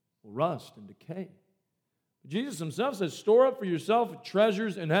will rust and decay. Jesus himself says, store up for yourself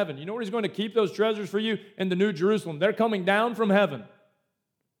treasures in heaven. You know where He's going to keep those treasures for you? In the New Jerusalem. They're coming down from heaven.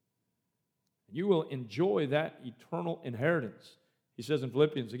 You will enjoy that eternal inheritance. He says in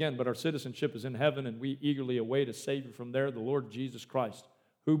Philippians again, but our citizenship is in heaven, and we eagerly await a Savior from there, the Lord Jesus Christ,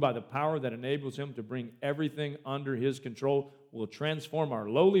 who by the power that enables Him to bring everything under His control will transform our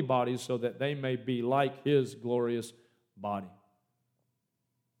lowly bodies so that they may be like His glorious body.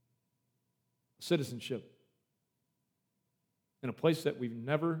 Citizenship in a place that we've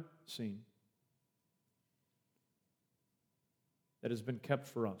never seen, that has been kept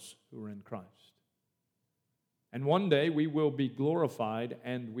for us who are in Christ. And one day we will be glorified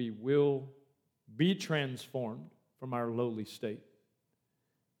and we will be transformed from our lowly state.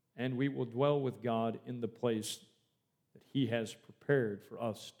 And we will dwell with God in the place that He has prepared for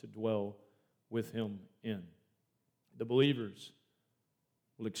us to dwell with Him in. The believers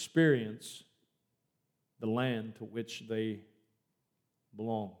will experience the land to which they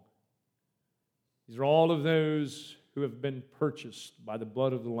belong. These are all of those who have been purchased by the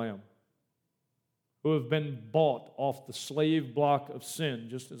blood of the Lamb, who have been bought off the slave block of sin,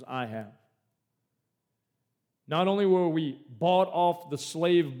 just as I have. Not only were we bought off the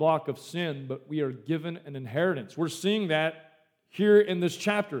slave block of sin, but we are given an inheritance. We're seeing that here in this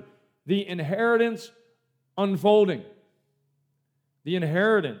chapter. The inheritance unfolding. The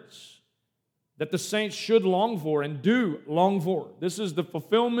inheritance that the saints should long for and do long for. This is the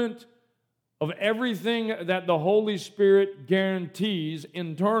fulfillment of everything that the Holy Spirit guarantees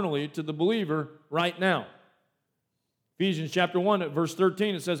internally to the believer right now. Ephesians chapter 1 at verse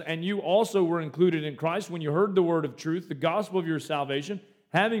 13, it says, and you also were included in Christ when you heard the word of truth, the gospel of your salvation.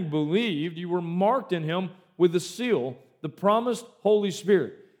 Having believed, you were marked in Him with the seal, the promised Holy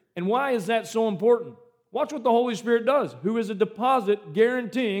Spirit. And why is that so important? Watch what the Holy Spirit does, who is a deposit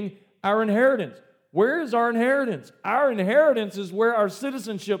guaranteeing our inheritance. Where is our inheritance? Our inheritance is where our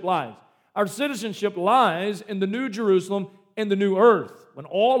citizenship lies. Our citizenship lies in the New Jerusalem and the new earth, when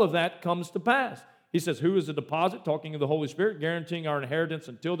all of that comes to pass. He says, who is the deposit, talking of the Holy Spirit, guaranteeing our inheritance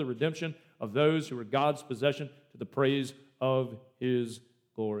until the redemption of those who are God's possession to the praise of His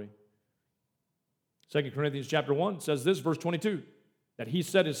glory. 2 Corinthians chapter 1 says this, verse 22, that He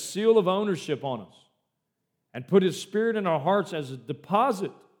set His seal of ownership on us and put His Spirit in our hearts as a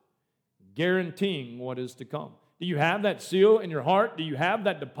deposit, guaranteeing what is to come. Do you have that seal in your heart? Do you have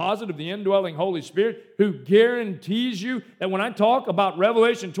that deposit of the indwelling Holy Spirit who guarantees you that when I talk about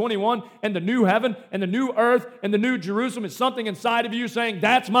Revelation 21 and the new heaven and the new earth and the new Jerusalem, it's something inside of you saying,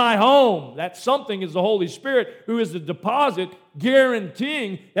 that's my home. That something is the Holy Spirit who is the deposit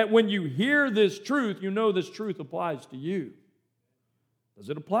guaranteeing that when you hear this truth, you know this truth applies to you. Does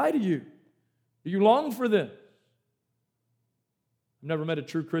it apply to you? Do you long for this? I've never met a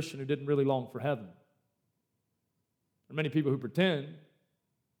true Christian who didn't really long for heaven. There are many people who pretend,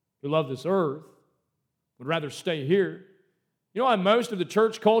 who love this earth, would rather stay here. You know why most of the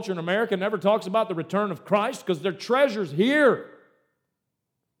church culture in America never talks about the return of Christ? Because their treasure's here.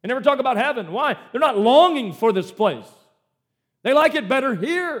 They never talk about heaven. Why? They're not longing for this place. They like it better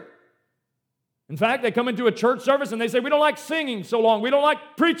here. In fact, they come into a church service and they say, we don't like singing so long, we don't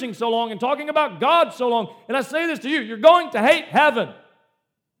like preaching so long and talking about God so long. And I say this to you, you're going to hate heaven.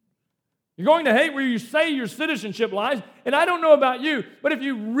 You're going to hate where you say your citizenship lies. And I don't know about you, but if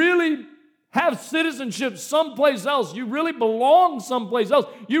you really have citizenship someplace else, you really belong someplace else,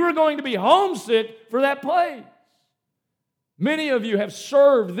 you are going to be homesick for that place. Many of you have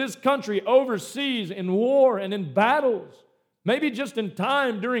served this country overseas in war and in battles. Maybe just in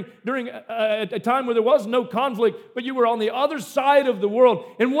time, during a time where there was no conflict, but you were on the other side of the world.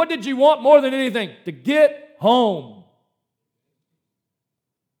 And what did you want more than anything? To get home.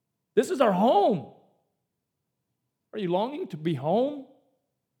 This is our home. Are you longing to be home?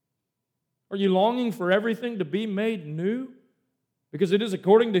 Are you longing for everything to be made new? Because it is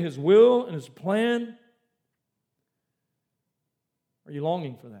according to His will and His plan. Are you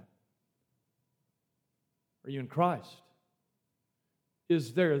longing for that? Are you in Christ?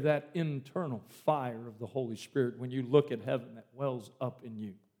 Is there that internal fire of the Holy Spirit when you look at heaven that wells up in you?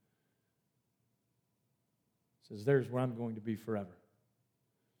 It says, there's where I'm going to be forever.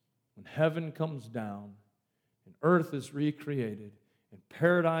 When heaven comes down and earth is recreated and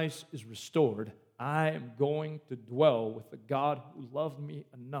paradise is restored, I am going to dwell with the God who loved me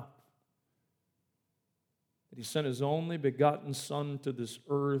enough that He sent His only begotten Son to this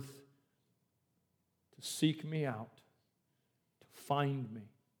earth to seek me out, to find me,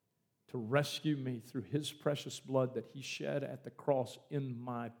 to rescue me through His precious blood that He shed at the cross in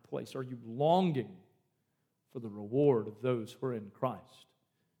my place. Are you longing for the reward of those who are in Christ?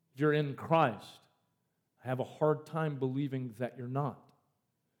 If you're in Christ, I have a hard time believing that you're not.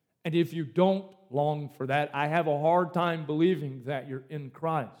 And if you don't long for that, I have a hard time believing that you're in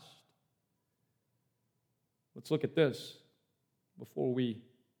Christ. Let's look at this before we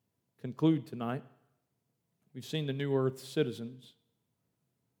conclude tonight. We've seen the new earth citizens.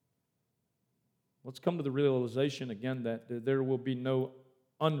 Let's come to the realization again that there will be no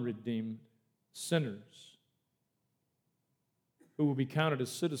unredeemed sinners who will be counted as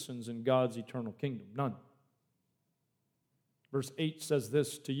citizens in God's eternal kingdom. None. Verse 8 says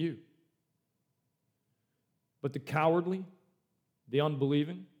this to you. But the cowardly, the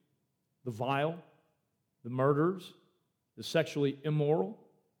unbelieving, the vile, the murderers, the sexually immoral,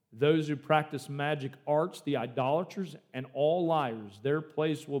 those who practice magic arts, the idolaters, and all liars, their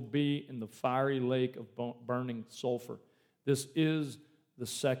place will be in the fiery lake of burning sulfur. This is the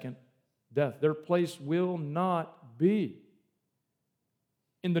second death. Their place will not be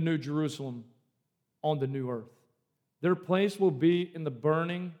in the New Jerusalem on the new earth. Their place will be in the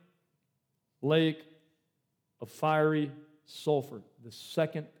burning lake of fiery sulfur, the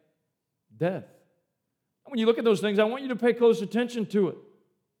second death. When you look at those things, I want you to pay close attention to it.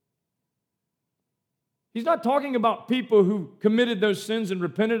 He's not talking about people who committed those sins and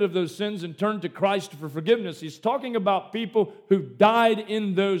repented of those sins and turned to Christ for forgiveness. He's talking about people who died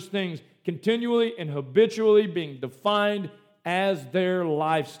in those things, continually and habitually being defined as their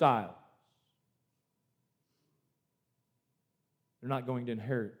lifestyle. They're not going to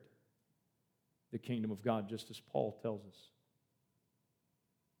inherit the kingdom of God, just as Paul tells us.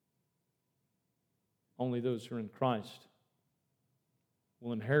 Only those who are in Christ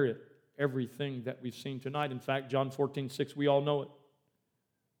will inherit everything that we've seen tonight. In fact, John 14:6, we all know it.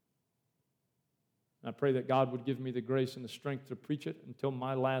 And I pray that God would give me the grace and the strength to preach it until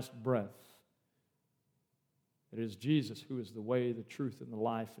my last breath. It is Jesus who is the way, the truth, and the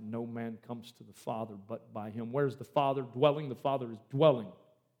life, and no man comes to the Father but by Him. Where's the Father dwelling? The Father is dwelling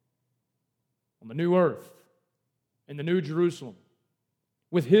on the new earth, in the new Jerusalem,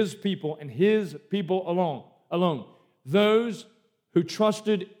 with His people and His people alone. Those who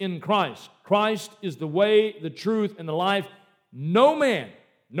trusted in Christ. Christ is the way, the truth, and the life. No man,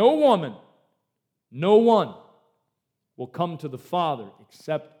 no woman, no one will come to the Father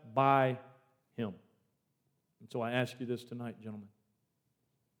except by Him. And so I ask you this tonight, gentlemen.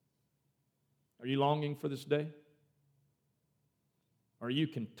 Are you longing for this day? Are you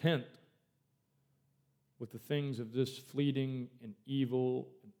content with the things of this fleeting and evil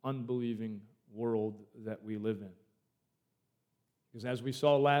and unbelieving world that we live in? Because as we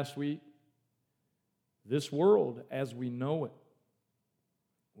saw last week, this world as we know it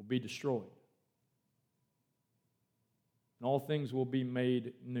will be destroyed. And all things will be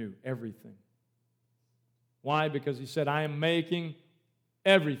made new, everything. Why? Because He said, I am making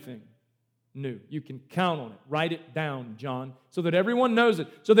everything new. You can count on it. Write it down, John, so that everyone knows it,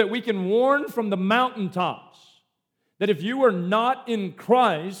 so that we can warn from the mountaintops that if you are not in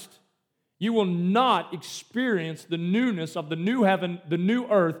Christ, you will not experience the newness of the new heaven, the new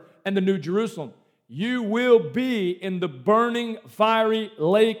earth, and the new Jerusalem. You will be in the burning, fiery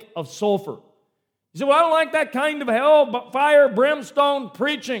lake of sulfur. You say, well, I don't like that kind of hell, fire, brimstone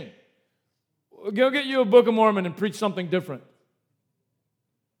preaching. Go get you a Book of Mormon and preach something different.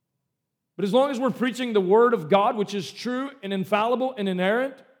 But as long as we're preaching the Word of God, which is true and infallible and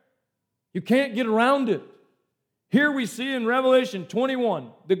inerrant, you can't get around it. Here we see in Revelation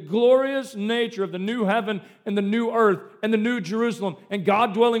 21 the glorious nature of the new heaven and the new earth and the new Jerusalem, and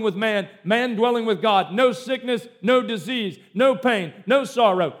God dwelling with man, man dwelling with God. No sickness, no disease, no pain, no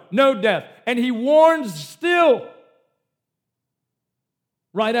sorrow, no death. And He warns still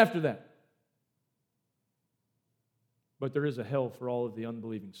right after that. But there is a hell for all of the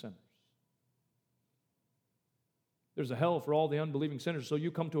unbelieving sinners. There's a hell for all the unbelieving sinners. So you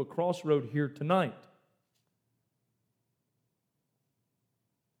come to a crossroad here tonight.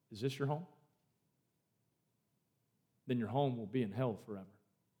 Is this your home? Then your home will be in hell forever.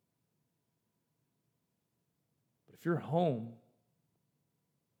 But if your home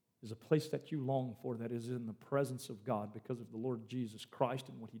is a place that you long for, that is in the presence of God because of the Lord Jesus Christ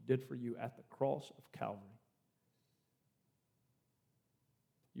and what He did for you at the cross of Calvary,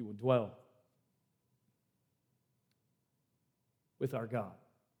 you will dwell with our God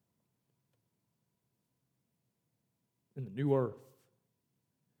in the new earth,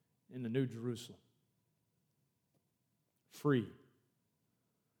 in the new Jerusalem, free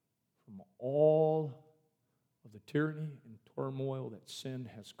from all of the tyranny and turmoil that sin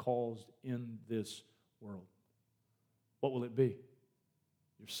has caused in this world. What will it be?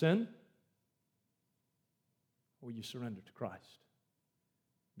 Your sin? Or will you surrender to Christ?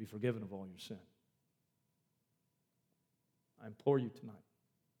 Be forgiven of all your sin. I implore you tonight.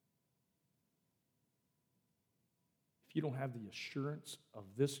 If you don't have the assurance of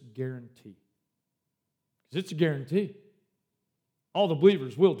this guarantee, because it's a guarantee, all the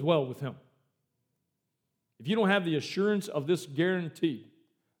believers will dwell with Him. If you don't have the assurance of this guarantee,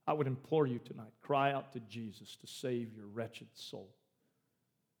 I would implore you tonight, cry out to Jesus to save your wretched soul.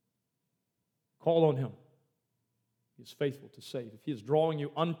 Call on Him. He is faithful to save. If He is drawing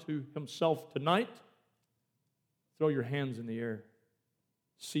you unto Himself tonight, throw your hands in the air.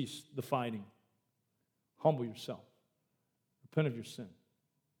 Cease the fighting. Humble yourself. Repent of your sin.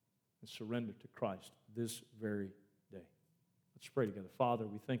 And surrender to Christ this very day. Let's pray together. Father,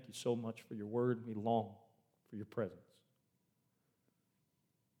 we thank You so much for Your word. We long for Your presence.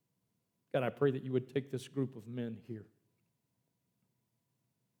 God, I pray that You would take this group of men here.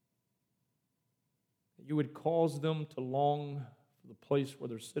 That You would cause them to long for the place where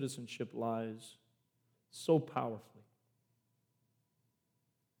their citizenship lies so powerfully.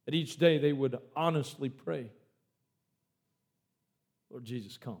 That each day they would honestly pray, Lord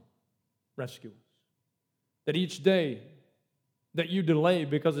Jesus, come, rescue us. That each day that You delay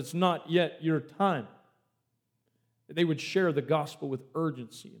because it's not yet Your time, that they would share the gospel with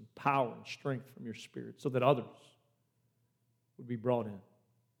urgency and power and strength from Your Spirit so that others would be brought in.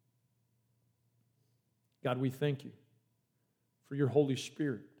 God, we thank You for Your Holy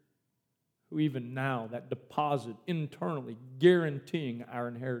Spirit, who even now, that deposit internally guaranteeing our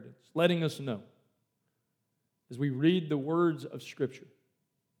inheritance, letting us know as we read the words of Scripture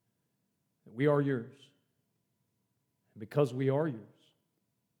that we are Yours. And because we are Yours,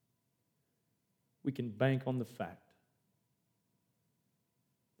 we can bank on the fact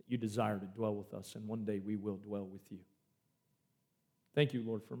that You desire to dwell with us, and one day we will dwell with You. Thank You,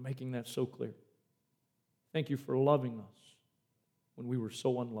 Lord, for making that so clear. Thank you for loving us when we were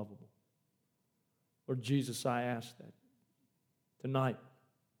so unlovable. Lord Jesus, I ask that tonight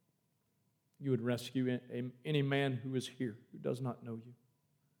you would rescue any man who is here who does not know you.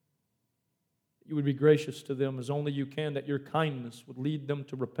 You would be gracious to them as only you can, that your kindness would lead them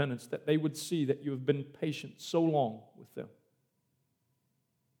to repentance, that they would see that you have been patient so long with them.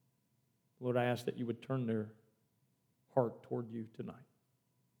 Lord, I ask that you would turn their heart toward you tonight.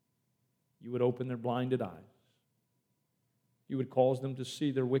 You would open their blinded eyes. You would cause them to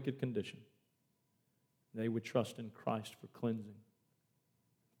see their wicked condition. They would trust in Christ for cleansing,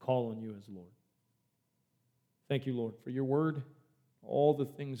 call on you as Lord. Thank you, Lord, for your word, all the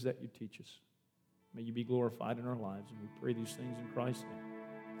things that you teach us. May you be glorified in our lives, and we pray these things in Christ's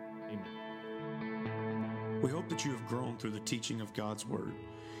name. Amen. We hope that you have grown through the teaching of God's Word.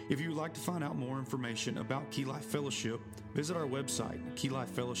 If you would like to find out more information about Key Life Fellowship, visit our website,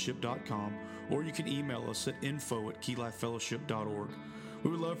 keylifefellowship.com, or you can email us at info@keylifefellowship.org.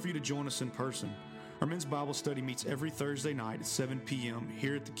 We would love for you to join us in person. Our men's Bible study meets every Thursday night at 7 p.m.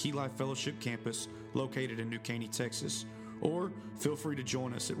 here at the Key Life Fellowship campus located in New Caney, Texas. Or feel free to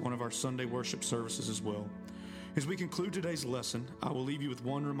join us at one of our Sunday worship services as well. As we conclude today's lesson, I will leave you with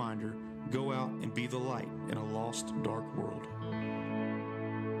one reminder: go out and be the light in a lost, dark world.